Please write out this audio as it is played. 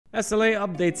SLA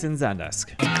updates in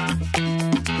Zendesk.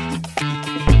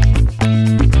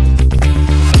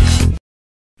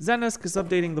 Zendesk is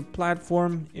updating the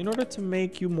platform in order to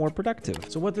make you more productive.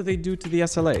 So what did they do to the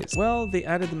SLAs? Well, they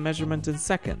added the measurement in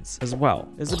seconds as well.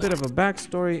 There's a bit of a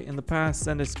backstory. In the past,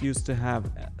 Zendesk used to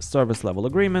have service level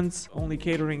agreements, only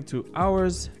catering to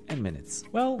hours and minutes.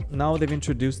 Well, now they've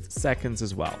introduced seconds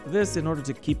as well. This in order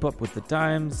to keep up with the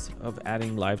times of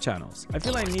adding live channels. I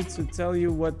feel I need to tell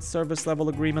you what service level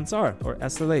agreements are, or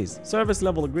SLAs. Service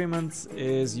level agreements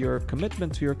is your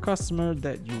commitment to your customer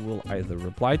that you will either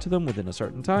reply to them within a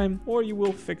certain time, or you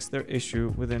will fix their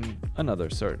issue within another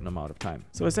certain amount of time.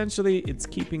 So essentially, it's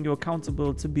keeping you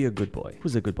accountable to be a good boy.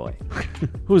 Who's a good boy?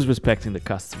 Who's respecting the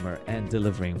customer and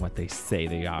delivering what they say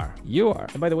they are? You are.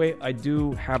 And by the way, I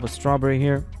do have a strawberry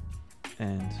here,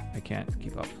 and I can't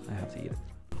keep up. I have to eat it.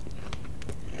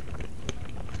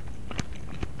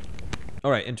 All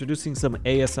right, introducing some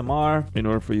ASMR in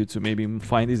order for you to maybe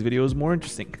find these videos more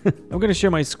interesting. I'm going to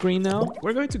share my screen now.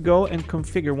 We're going to go and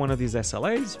configure one of these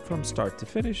SLAs from start to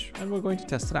finish, and we're going to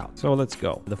test it out. So let's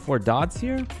go. The 4 dots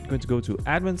here, I'm going to go to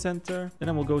Admin Center, then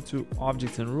I will go to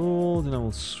Objects and Rules, and I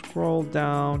will scroll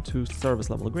down to Service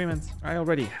Level Agreements. I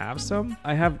already have some.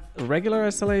 I have regular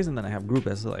SLAs, and then I have group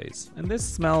SLAs. And this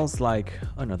smells like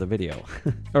another video.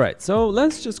 All right, so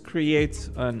let's just create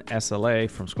an SLA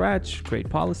from scratch, create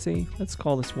policy. Let's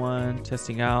call this one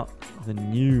testing out the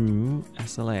new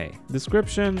SLA.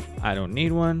 Description, I don't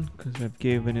need one because I've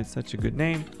given it such a good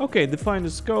name. Okay, define the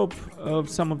scope of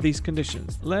some of these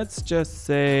conditions. Let's just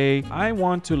say I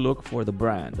want to look for the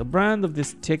brand. The brand of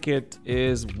this ticket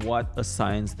is what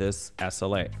assigns this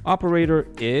SLA. Operator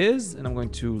is, and I'm going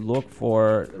to look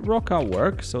for Roca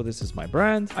work. So this is my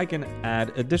brand. I can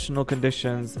add additional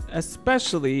conditions,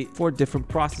 especially for different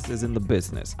processes in the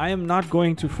business. I am not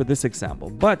going to for this example,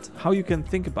 but how you can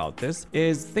think about this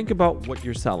is think about what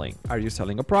you're selling. Are you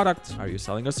selling a product? Are you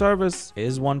selling a service?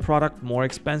 Is one product more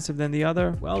expensive than the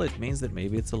other? Well, it means that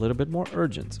maybe it's a little bit more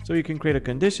urgent. So you can create a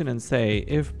condition and say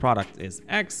if product is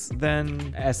X,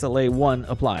 then SLA 1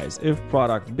 applies. If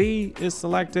product B is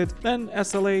selected, then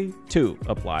SLA 2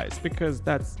 applies because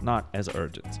that's not as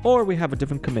urgent. Or we have a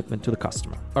different commitment to the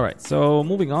customer. All right, so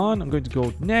moving on, I'm going to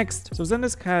go next. So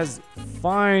Zendesk has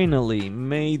finally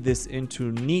made this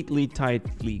into neatly,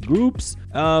 tightly groups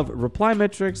of reply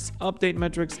metrics, update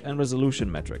metrics, and resolution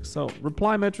metrics. So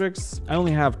reply metrics, I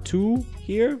only have 2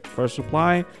 here. First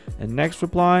reply and next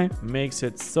reply makes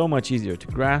it so much easier to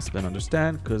grasp and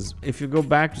understand, because if you go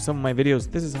back to some of my videos,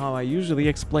 this is how I usually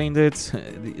explained it.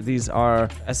 These are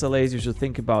SLAs. You should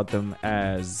think about them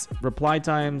as reply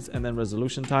times and then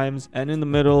resolution times, and in the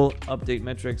middle, update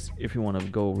metrics if you want to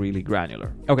go really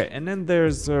granular. Okay, and then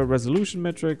there's resolution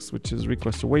metrics, which is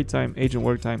request to wait time, agent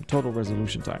work time, total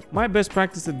resolution time. My best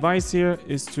practice advice here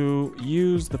is to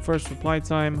use the first reply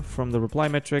time from the reply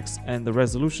metrics and the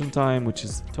resolution time, which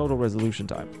is total resolution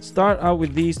time. Start out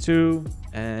with these two,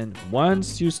 and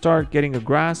once you start getting a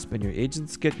grasp and your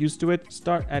agents get used to it,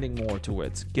 start adding more to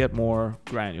it. Get more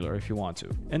granular if you want to.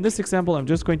 In this example, I'm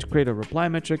just going to create a reply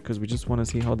metric because we just want to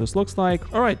see how this looks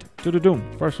like. All right, to the doom,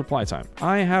 first reply time.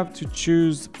 I have to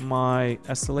choose my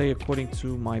SLA according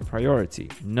to my priority.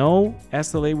 No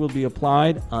SLA will be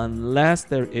applied unless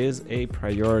there is a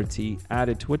priority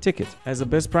added to a ticket. As a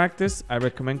best practice, I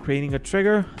recommend creating a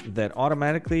trigger that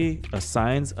automatically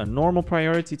assigns a normal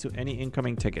priority to any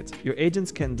incoming ticket. Your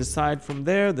agents can decide from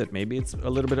there that maybe it's a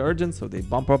little bit urgent, so they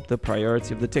bump up the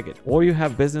priority of the ticket. Or you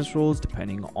have business rules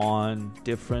depending on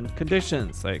different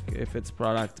conditions. Like if it's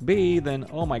product B, then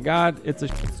oh my God, it's a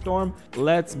storm,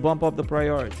 let's bump up the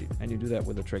priority. And you do that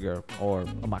with a trigger or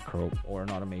a macro or an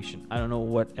automation. I don't know,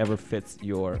 whatever fits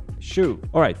your shoe.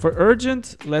 All right, for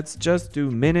urgent, let's just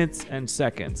do minutes and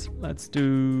seconds. Let's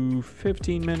do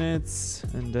 15 minutes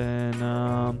and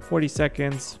then 40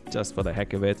 seconds just for the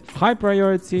heck of it. High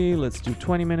priority, let's do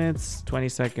 20 minutes, 20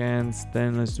 seconds,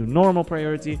 then let's do normal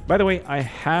priority. By the way, I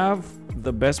have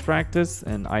the best practice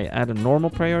and I add a normal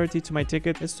priority to my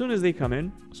ticket as soon as they come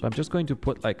in. So I'm just going to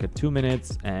put like a 2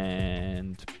 minutes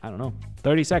and I don't know,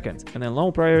 30 seconds. And then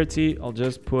low priority, I'll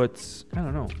just put, I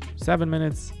don't know, 7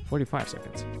 minutes, 45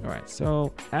 seconds. All right,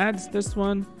 so add this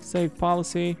one, save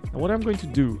policy. And what I'm going to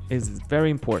do is very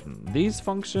important. These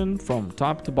function from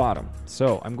top to bottom.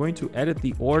 So I'm going to edit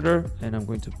the order and I'm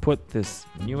going to put this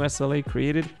new SLA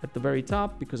created at the very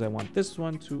top because I want this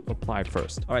one to apply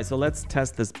first. All right, so let's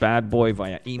test this bad boy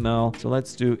via email. So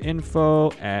let's do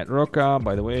info@Roca.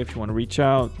 By the way, if you want to reach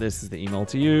out, this is the email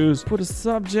to use. Put a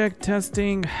subject,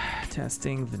 testing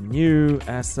Testing the new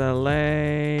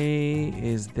SLA.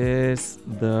 Is this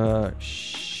the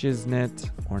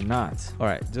shiznit or not? All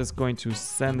right, just going to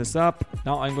send this up.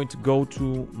 Now I'm going to go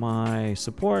to my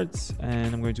supports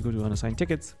and I'm going to go to unassigned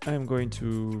tickets. I'm going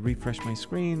to refresh my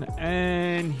screen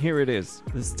and here it is.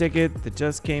 This ticket that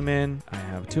just came in. I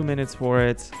have 2 minutes for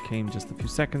it. Came just a few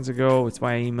seconds ago. It's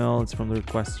via email. It's from the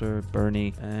requester,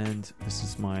 Bernie. And this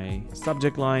is my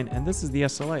subject line. And this is the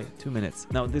SLA, 2 minutes.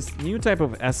 Now this new type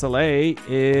of SLA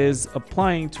is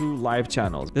applying to live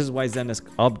channels. This is why Zendesk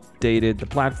updated the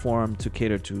platform to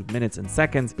cater to minutes and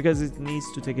seconds, because it needs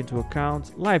to take into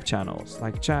account live channels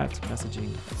like chat,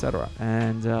 messaging, etc.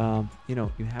 And you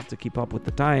know, you have to keep up with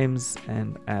the times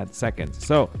and add seconds.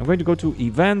 So I'm going to go to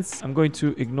events. I'm going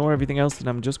to ignore everything else and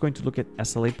I'm just going to look at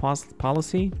SLA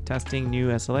policy, testing new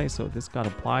SLA. So this got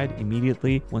applied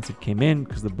immediately once it came in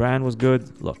because the brand was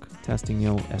good. Look, testing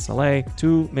new SLA,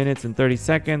 2 minutes and 30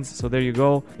 seconds. So there you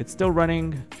go. It's still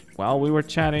running. While we were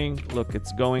chatting, look,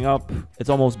 it's going up. It's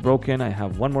almost broken. I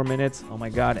have 1 more minute. Oh my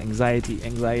God, anxiety,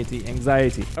 anxiety,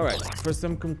 anxiety. All right, for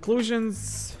some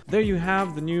conclusions, there you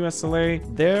have the new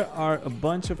SLA. There are a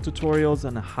bunch of tutorials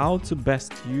on how to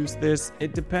best use this.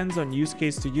 It depends on use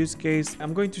case to use case.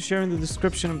 I'm going to share in the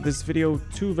description of this video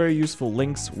 2 very useful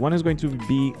links. One is going to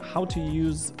be how to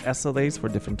use SLAs for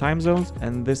different time zones.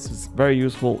 And this is very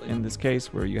useful in this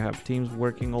case where you have teams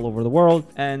working all over the world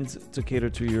and to cater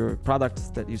to your products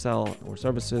that you sell or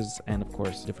services, and of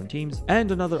course different teams. And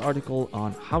another article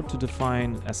on how to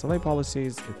define SLA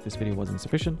policies if this video wasn't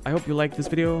sufficient. I hope you liked this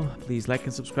video. Please like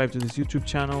and subscribe to this YouTube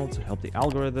channel to help the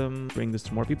algorithm bring this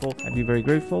to more people. I'd be very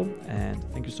grateful, and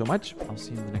thank you so much. I'll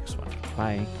see you in the next one.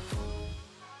 Bye.